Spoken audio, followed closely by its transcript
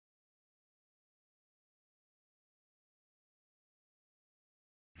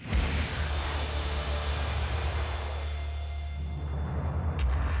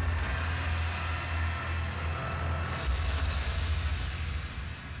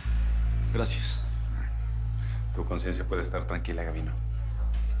Gracias. Tu conciencia puede estar tranquila, Gabino.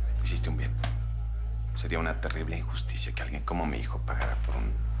 Hiciste un bien. Sería una terrible injusticia que alguien como mi hijo pagara por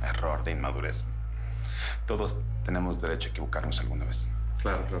un error de inmadurez. Todos tenemos derecho a equivocarnos alguna vez.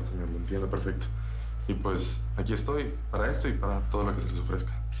 Claro, claro, señor. Lo entiendo perfecto. Y pues aquí estoy para esto y para todo lo que se les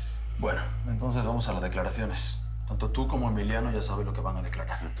ofrezca. Bueno, entonces vamos a las declaraciones. Tanto tú como Emiliano ya saben lo que van a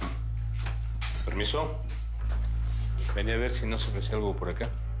declarar. Permiso. Venía a ver si no se ofrecía algo por acá.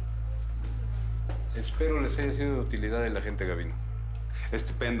 Espero les haya sido de utilidad el agente Gabino.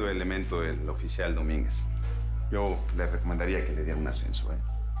 Estupendo elemento el oficial Domínguez. Yo le recomendaría que le diera un ascenso, ¿eh?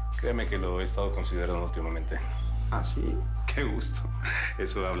 Créame que lo he estado considerando últimamente. ¿Ah, sí? Qué gusto.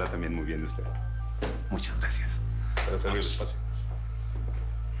 Eso habla también muy bien de usted. Muchas gracias. Para servirles, pase.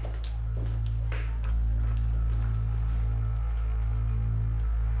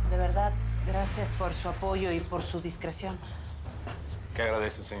 De verdad, gracias por su apoyo y por su discreción. ¿Qué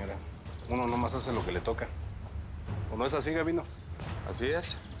agradece, señora? Uno nomás hace lo que le toca. ¿O no es así, Gabino? Así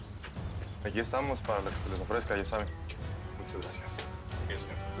es. Aquí estamos para lo que se les ofrezca, ya saben. Muchas gracias. Ok,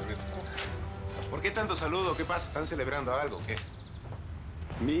 señor. Servirle. Gracias. ¿Por qué tanto saludo? ¿Qué pasa? ¿Están celebrando algo o qué?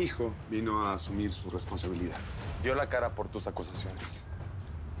 Mi hijo vino a asumir su responsabilidad. Dio la cara por tus acusaciones.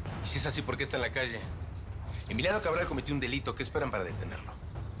 Y si es así, ¿por qué está en la calle? Emiliano Cabral cometió un delito. ¿Qué esperan para detenerlo?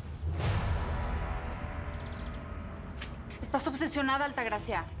 Estás obsesionada,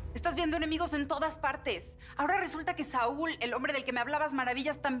 Altagracia. Estás viendo enemigos en todas partes. Ahora resulta que Saúl, el hombre del que me hablabas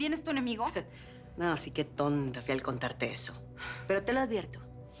maravillas, ¿también es tu enemigo? No, sí que tonta fui al contarte eso. Pero te lo advierto,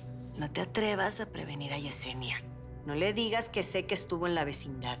 no te atrevas a prevenir a Yesenia. No le digas que sé que estuvo en la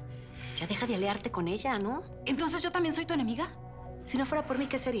vecindad. Ya deja de aliarte con ella, ¿no? ¿Entonces yo también soy tu enemiga? Si no fuera por mí,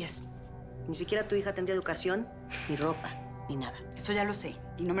 ¿qué serías? Ni siquiera tu hija tendría educación, ni ropa, ni nada. Eso ya lo sé,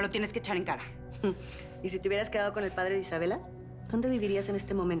 y no me lo tienes que echar en cara. ¿Y si te hubieras quedado con el padre de Isabela? ¿Dónde vivirías en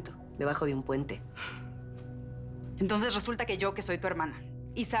este momento? Debajo de un puente. Entonces resulta que yo, que soy tu hermana,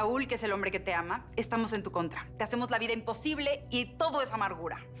 y Saúl, que es el hombre que te ama, estamos en tu contra. Te hacemos la vida imposible y todo es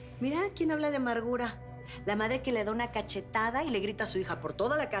amargura. Mira, ¿quién habla de amargura? La madre que le da una cachetada y le grita a su hija por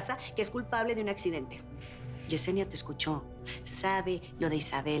toda la casa que es culpable de un accidente. Yesenia te escuchó. Sabe lo de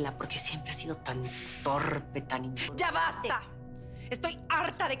Isabela porque siempre ha sido tan torpe, tan imprudente. ¡Ya basta! Estoy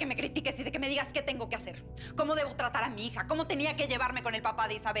harta de que me critiques y de que me digas qué tengo que hacer. ¿Cómo debo tratar a mi hija? ¿Cómo tenía que llevarme con el papá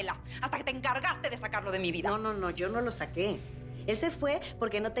de Isabela? Hasta que te encargaste de sacarlo de mi vida. No, yo no lo saqué. Ese fue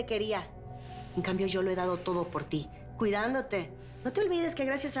porque no te quería. En cambio, yo lo he dado todo por ti, cuidándote. No te olvides que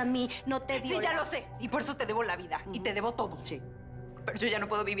gracias a mí no te dio... Sí, ya lo sé. Y por eso te debo la vida. Y te debo todo. Sí. Pero yo ya no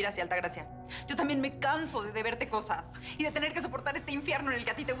puedo vivir así, Altagracia. Yo también me canso de deberte cosas. Y de tener que soportar este infierno en el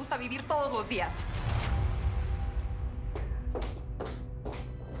que a ti te gusta vivir todos los días.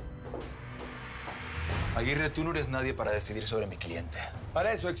 Aguirre, tú no eres nadie para decidir sobre mi cliente.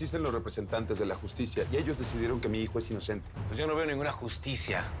 Para eso existen los representantes de la justicia y ellos decidieron que mi hijo es inocente. Pues yo no veo ninguna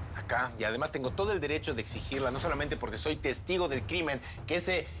justicia acá y además tengo todo el derecho de exigirla, no solamente porque soy testigo del crimen que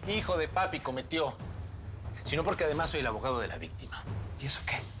ese hijo de papi cometió, sino porque además soy el abogado de la víctima. ¿Y eso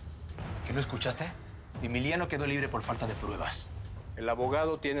qué? ¿Que no escuchaste? Emiliano quedó libre por falta de pruebas. El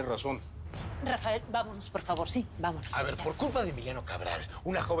abogado tiene razón. Rafael, vámonos, por favor, sí, vámonos. A ver, por culpa de Emiliano Cabral,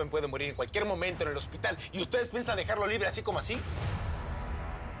 una joven puede morir en cualquier momento en el hospital y ustedes piensan dejarlo libre así como así.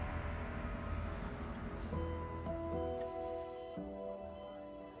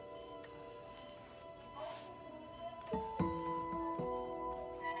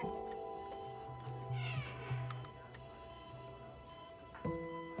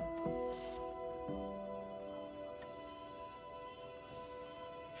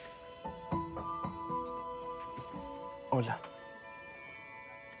 Hola.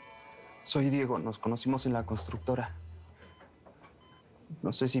 Soy Diego, nos conocimos en la constructora.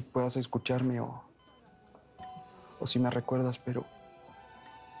 No sé si puedas escucharme o si me recuerdas, pero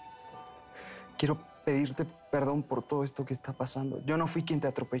quiero pedirte perdón por todo esto que está pasando. Yo no fui quien te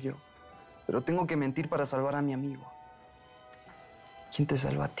atropelló, pero tengo que mentir para salvar a mi amigo. ¿Quién te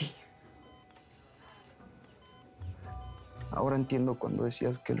salva a ti? Ahora entiendo cuando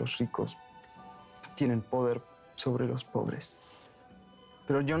decías que los ricos tienen poder sobre los pobres.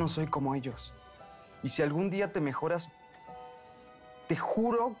 Pero yo no soy como ellos. Y si algún día te mejoras, te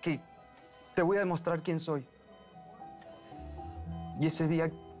juro que te voy a demostrar quién soy. Y ese día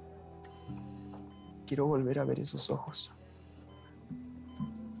quiero volver a ver esos ojos.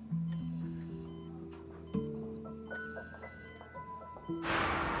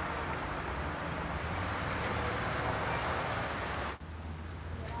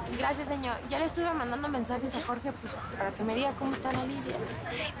 Gracias, señor. Ya le estuve mandando mensajes a Jorge, pues, para que me diga cómo está la Lidia.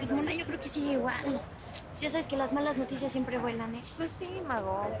 Pues, mona, yo creo que sigue igual. Ya sabes que las malas noticias siempre vuelan, ¿eh? Pues sí,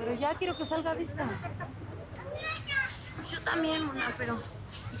 Mago, pero ya quiero que salga de esta. Pues yo también, Mona, pero...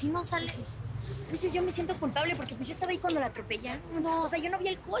 ¿y si no sales? A veces yo me siento culpable porque pues yo estaba ahí cuando la atropellaron. No. O sea, yo no vi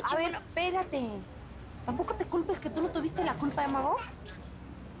el coche. A ver, espérate. Tampoco te culpes que tú no tuviste la culpa, Mago.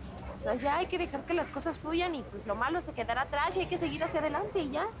 O sea, ya hay que dejar que las cosas fluyan y pues lo malo se quedará atrás y hay que seguir hacia adelante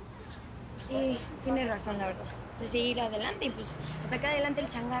y ya. Sí, tienes razón, la verdad. O sea, seguir adelante y pues sacar adelante el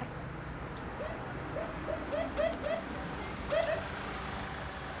changarro.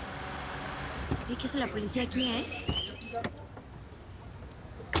 ¿Y qué hace la policía aquí, eh?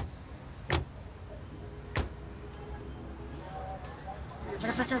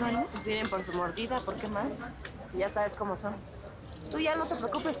 ¿Habrá pasado algo? Pues vienen por su mordida, ¿por qué más? Ya sabes cómo son. Tú ya no te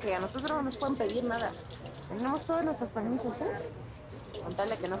preocupes que a nosotros no nos pueden pedir nada. Tenemos todos nuestros permisos, ¿eh? Con tal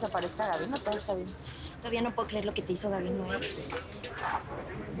de que no se aparezca Gabino, todo está bien. Todavía no puedo creer lo que te hizo Gabino, ¿eh?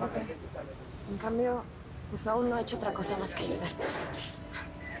 No sé. En cambio, pues Saúl no ha hecho otra cosa más que ayudarnos.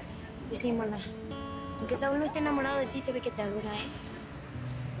 Pues sí, Mona. Aunque Saúl no esté enamorado de ti, se ve que te adora, ¿eh?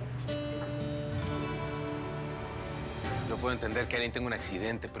 Yo puedo entender que alguien tenga un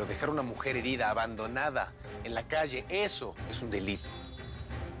accidente, pero dejar a una mujer herida, abandonada, en la calle, eso es un delito.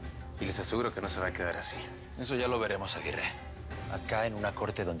 Y les aseguro que no se va a quedar así. Eso ya lo veremos, Aguirre. Acá en una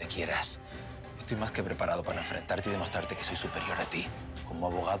corte donde quieras. Estoy más que preparado para enfrentarte y demostrarte que soy superior a ti, como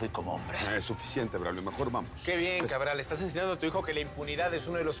abogado y como hombre. Es suficiente, Braulio. Mejor vamos. Qué bien, Cabral. ¿Estás enseñando a tu hijo que la impunidad es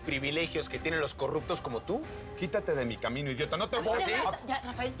uno de los privilegios que tienen los corruptos como tú? Quítate de mi camino, idiota. No te voy a... Ya, basta, ya,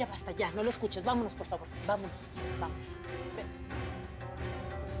 Rafael, ya basta, ya. No lo escuches. Vámonos, por favor. Vámonos. Vamos. Ven.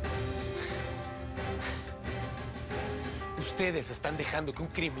 Ustedes están dejando que un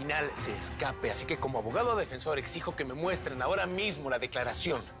criminal se escape, así que como abogado defensor exijo que me muestren ahora mismo la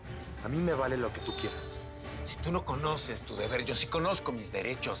declaración. A mí me vale lo que tú quieras. Si tú no conoces tu deber, yo sí conozco mis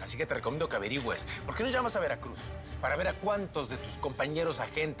derechos, así que te recomiendo que averigües. ¿Por qué no llamas a Veracruz? Para ver a cuántos de tus compañeros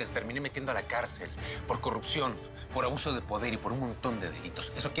agentes terminé metiendo a la cárcel por corrupción, por abuso de poder y por un montón de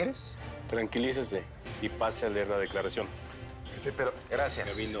delitos. ¿Eso quieres? Tranquilícese y pase a leer la declaración. Jefe, pero... Gracias.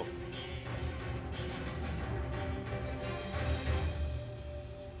 Gabino.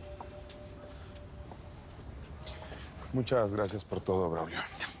 Muchas gracias por todo, Braulio.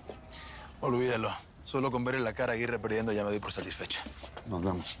 Olvídalo. Solo con verle la cara a Aguirre perdiendo ya me doy por satisfecho. Nos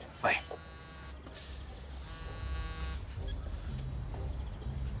vemos. Bye.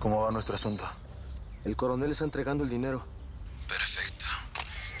 ¿Cómo va nuestro asunto? El coronel está entregando el dinero. Perfecto.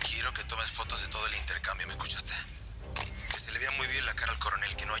 Quiero que tomes fotos de todo el intercambio, ¿me escuchaste? Que se le vea muy bien la cara al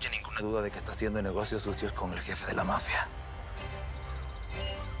coronel, que no haya ninguna duda de que está haciendo negocios sucios con el jefe de la mafia.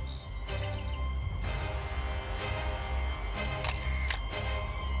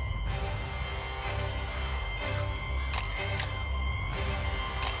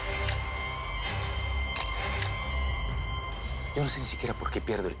 Yo no sé ni siquiera por qué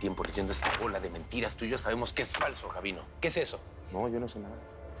pierdo el tiempo leyendo esta bola de mentiras. Tú y yo sabemos que es falso, Gabino. ¿Qué es eso? No, yo no sé nada.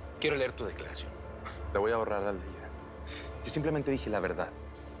 Quiero leer tu declaración. Le voy a ahorrar la leída. Yo simplemente dije la verdad,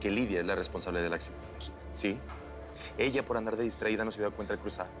 que Lidia es la responsable del accidente. ¿Sí? Ella, por andar de distraída, no se dio cuenta al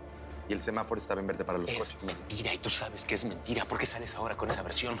cruzar. Y el semáforo estaba en verde para los coches. Es mentira, y tú sabes que es mentira. ¿Por qué sales ahora con esa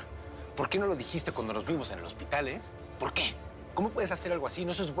versión? ¿Por qué no lo dijiste cuando nos vimos en el hospital, eh? ¿Por qué? ¿Cómo puedes hacer algo así?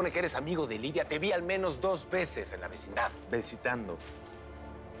 ¿No se supone que eres amigo de Lidia? Te vi al menos 2 veces en la vecindad. Visitando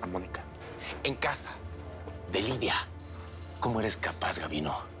a Mónica. En casa de Lidia. ¿Cómo eres capaz,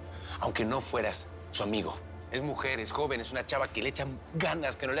 Gabino? Aunque no fueras su amigo. Es mujer, es joven, es una chava que le echan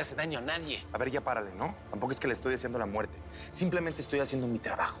ganas, que no le hace daño a nadie. A ver, ya párale, ¿no? Tampoco es que le estoy deseando la muerte. Simplemente estoy haciendo mi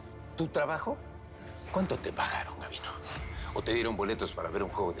trabajo. ¿Tu trabajo? ¿Cuánto te pagaron, Gabino? ¿O te dieron boletos para ver un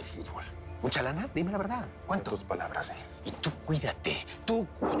juego de fútbol? ¿Mucha lana? Dime la verdad. ¿Cuánto? Tus palabras, ¿eh? Y tú cuídate,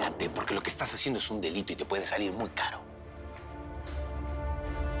 porque lo que estás haciendo es un delito y te puede salir muy caro.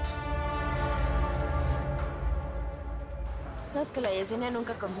 ¿Sabes que la Yesenia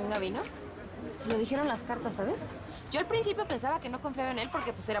nunca confió en Gabino? Se lo dijeron las cartas, ¿sabes? Yo al principio pensaba que no confiaba en él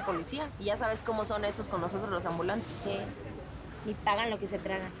porque pues era policía. Y ya sabes cómo son esos con nosotros los ambulantes. Sí. Ni pagan lo que se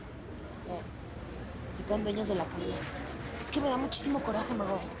tragan. Se quedan dueños de la calle. Es que me da muchísimo coraje,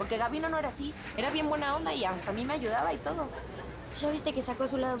 Mago. Porque Gabino no era así. Era bien buena onda y hasta a mí me ayudaba y todo. Ya viste que sacó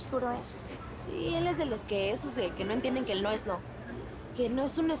su lado oscuro, ¿eh? Sí, él es de los que esos de que no entienden que el no es no. Que no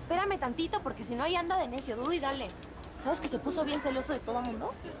es un espérame tantito porque si no ahí anda de necio, duro y dale. ¿Sabes que se puso bien celoso de todo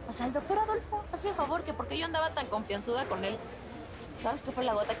mundo? O sea, el doctor Adolfo, hazme un favor, que porque yo andaba tan confianzuda con él. ¿Sabes qué fue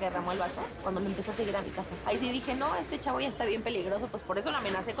la gota que derramó el vaso? Cuando me empezó a seguir a mi casa. Ahí sí dije, no, este chavo ya está bien peligroso, pues por eso lo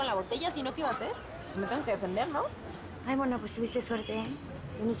amenacé con la botella, si no, ¿qué iba a hacer? Pues me tengo que defender, ¿no? Ay, bueno, pues tuviste suerte, ¿eh?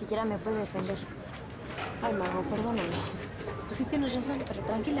 Yo ni siquiera me puedo defender. Ay, Mago, perdóname. Pues sí tienes razón, pero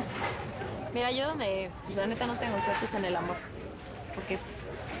tranquila. Mira, yo donde, pues, la neta no tengo suertes en el amor. Porque,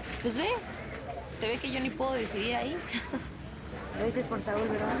 pues ve, se ve que yo ni puedo decidir ahí. Lo dices por Saúl,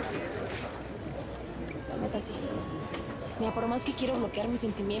 ¿verdad? La neta sí. Mira, por más que quiero bloquear mis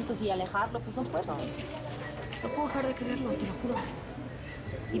sentimientos y alejarlo, pues no puedo. No puedo dejar de quererlo, te lo juro.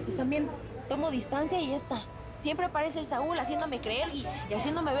 Y pues también tomo distancia y ya está. Siempre aparece el Saúl haciéndome creer y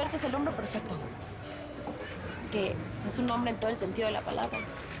haciéndome ver que es el hombre perfecto. Que es un hombre en todo el sentido de la palabra.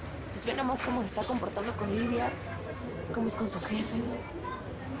 Pues ve nomás cómo se está comportando con Lidia, cómo es con sus jefes,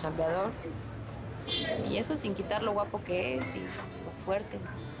 chambeador. Y eso sin quitar lo guapo que es y lo fuerte,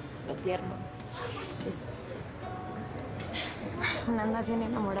 lo tierno. Es... Andas bien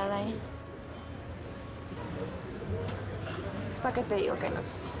enamorada, ¿eh? Sí. Pues para qué te digo que no es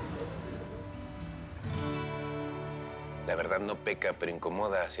así. La verdad no peca, pero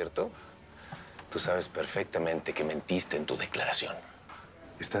incomoda, ¿cierto? Tú sabes perfectamente que mentiste en tu declaración.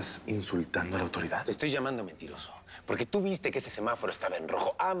 ¿Estás insultando a la autoridad? Te estoy llamando mentiroso, porque tú viste que ese semáforo estaba en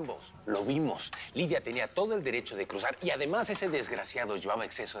rojo. Ambos lo vimos. Lidia tenía todo el derecho de cruzar y además ese desgraciado llevaba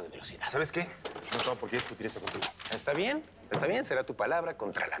exceso de velocidad. ¿Sabes qué? No tengo por qué discutir eso contigo. Está bien, será tu palabra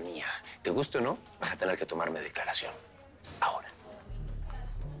contra la mía. Te guste o no, vas a tener que tomarme declaración. Ahora.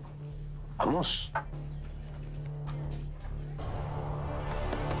 Vamos.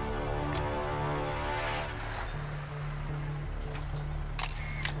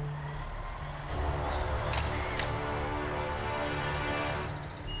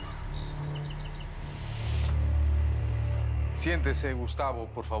 Siéntese, Gustavo,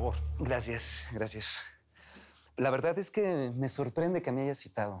 por favor. Gracias, gracias. La verdad es que me sorprende que me haya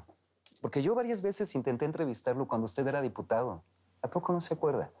citado. Porque yo varias veces intenté entrevistarlo cuando usted era diputado. ¿A poco no se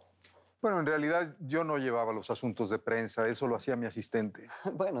acuerda? Bueno, en realidad yo no llevaba los asuntos de prensa, eso lo hacía mi asistente.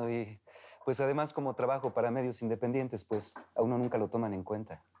 Bueno, y pues además como trabajo para medios independientes, pues a uno nunca lo toman en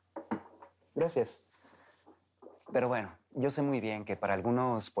cuenta. Gracias. Pero bueno, yo sé muy bien que para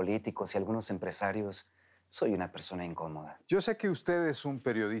algunos políticos y algunos empresarios soy una persona incómoda. Yo sé que usted es un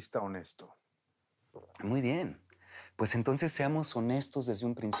periodista honesto. Muy bien. Pues entonces seamos honestos desde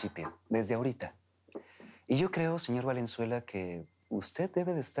un principio, desde ahorita. Y yo creo, señor Valenzuela, que usted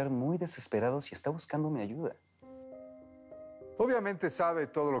debe de estar muy desesperado si está buscando mi ayuda. Obviamente sabe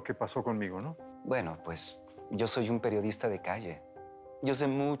todo lo que pasó conmigo, ¿no? Bueno, pues yo soy un periodista de calle. Yo sé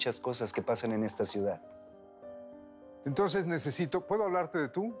muchas cosas que pasan en esta ciudad. Entonces necesito... ¿Puedo hablarte de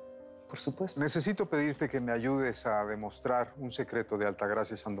tú? Por supuesto. Necesito pedirte que me ayudes a demostrar un secreto de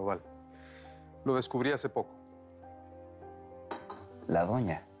Altagracia Sandoval. Lo descubrí hace poco. La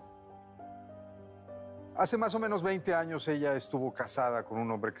Doña. Hace más o menos 20 años ella estuvo casada con un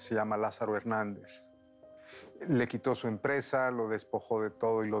hombre que se llama Lázaro Hernández. Le quitó su empresa, lo despojó de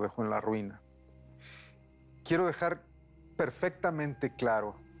todo y lo dejó en la ruina. Quiero dejar perfectamente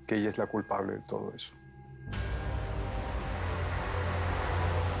claro que ella es la culpable de todo eso.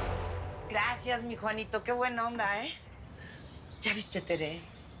 Gracias, mi Juanito. Qué buena onda, ¿eh? ¿Ya viste, Tere?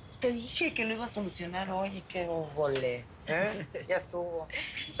 Te dije que lo iba a solucionar hoy. Qué obole, ¿eh? Ya estuvo.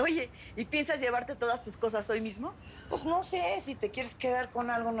 Oye, ¿y piensas llevarte todas tus cosas hoy mismo? Pues no sé, si te quieres quedar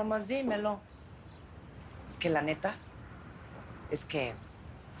con algo, nomás dímelo. Es que la neta, es que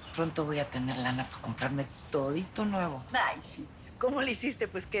pronto voy a tener lana para comprarme todito nuevo. Ay, sí. ¿Cómo le hiciste?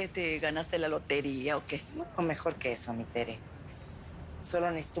 Pues, ¿qué? ¿Te ganaste la lotería o qué? No, mejor que eso, mi Tere.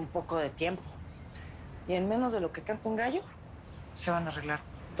 Solo necesito un poco de tiempo. Y en menos de lo que canta un gallo, se van a arreglar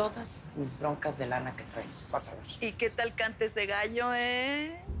todas mis broncas de lana que traigo. Vas a ver. ¿Y qué tal canta ese gallo,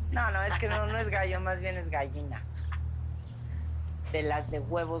 eh? No, es que no es gallo, más bien es gallina. De las de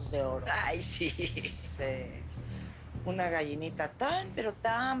huevos de oro. Ay, sí. Sí. Una gallinita tan, pero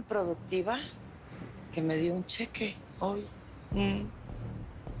tan productiva que me dio un cheque hoy.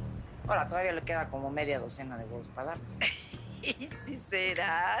 Ahora, todavía le queda como media docena de huevos para darme. Y si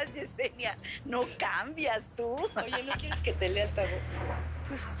serás, Yesenia, no cambias tú. Oye, ¿no quieres que te lea el tarot?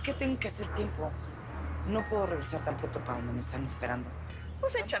 Pues es que tengo que hacer tiempo. No puedo regresar tan pronto para donde me están esperando.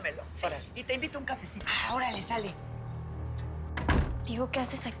 Pues échamelo. Sí. Órale. Y te invito a un cafecito. Órale, sale. Diego, ¿qué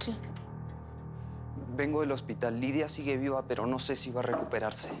haces aquí? Vengo del hospital. Lidia sigue viva, pero no sé si va a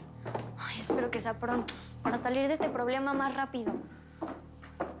recuperarse. Ay, espero que sea pronto, para salir de este problema más rápido.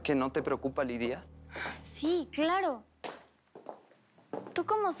 ¿Que no te preocupa, Lidia? Sí, claro. ¿Tú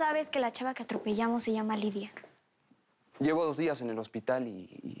cómo sabes que la chava que atropellamos se llama Lidia? Llevo 2 días en el hospital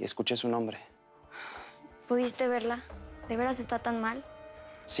y escuché su nombre. ¿Pudiste verla? ¿De veras está tan mal?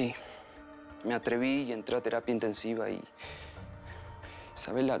 Sí. Me atreví y entré a terapia intensiva y...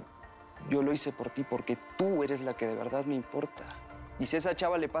 Isabela, yo lo hice por ti porque tú eres la que de verdad me importa. Y si a esa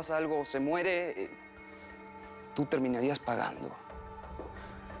chava le pasa algo o se muere, tú terminarías pagando.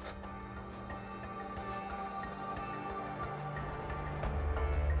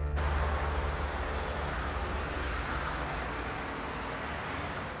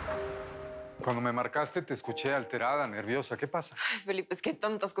 Cuando me marcaste te escuché alterada, nerviosa. ¿Qué pasa? Ay, Felipe, es que hay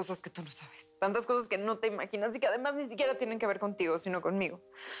tantas cosas que tú no sabes. Tantas cosas que no te imaginas y que además ni siquiera tienen que ver contigo, sino conmigo.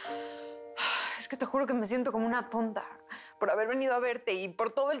 Es que te juro que me siento como una tonta por haber venido a verte y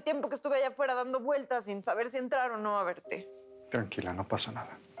por todo el tiempo que estuve allá afuera dando vueltas sin saber si entrar o no a verte. Tranquila, no pasa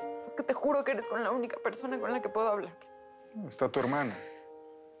nada. Es que te juro que eres con la única persona con la que puedo hablar. Está tu hermana.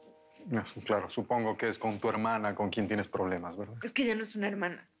 No, claro, supongo que es con tu hermana con quien tienes problemas, ¿verdad? Es que ella no es una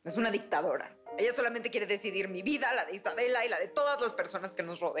hermana, es una dictadora. Ella solamente quiere decidir mi vida, la de Isabela y la de todas las personas que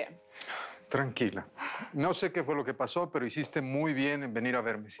nos rodean. Tranquila. No sé qué fue lo que pasó, pero hiciste muy bien en venir a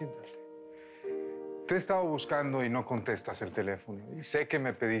verme. Siéntate. Te he estado buscando y no contestas el teléfono. Y sé que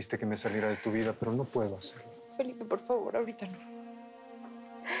me pediste que me saliera de tu vida, pero no puedo hacerlo. Felipe, por favor, ahorita no.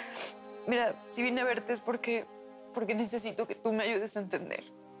 Mira, si vine a verte es porque necesito que tú me ayudes a entender.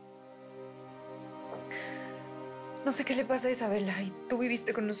 No sé qué le pasa a Isabela y tú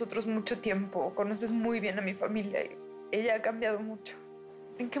viviste con nosotros mucho tiempo, conoces muy bien a mi familia y ella ha cambiado mucho.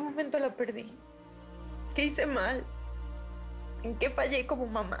 ¿En qué momento la perdí? ¿Qué hice mal? ¿En qué fallé como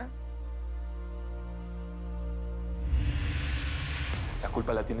mamá? La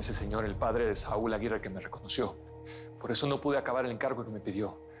culpa la tiene ese señor, el padre de Saúl Aguirre, que me reconoció. Por eso no pude acabar el encargo que me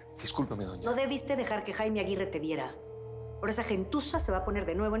pidió. Discúlpeme, doña. No debiste dejar que Jaime Aguirre te viera. Por esa gentuza se va a poner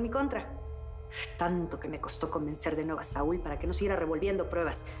de nuevo en mi contra. Tanto que me costó convencer de nuevo a Saúl para que no siguiera revolviendo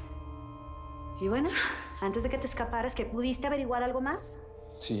pruebas. Y bueno, antes de que te escaparas, ¿que pudiste averiguar algo más?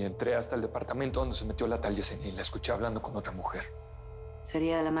 Sí, entré hasta el departamento donde se metió la tal Yesenia y la escuché hablando con otra mujer.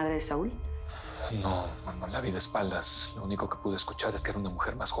 ¿Sería la madre de Saúl? No, la vi de espaldas. Lo único que pude escuchar es que era una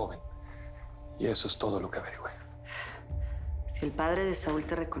mujer más joven. Y eso es todo lo que averigüé. Si el padre de Saúl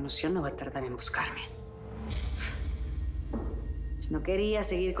te reconoció, no va a tardar en buscarme. No quería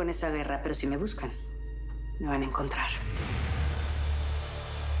seguir con esa guerra, pero si me buscan, me van a encontrar.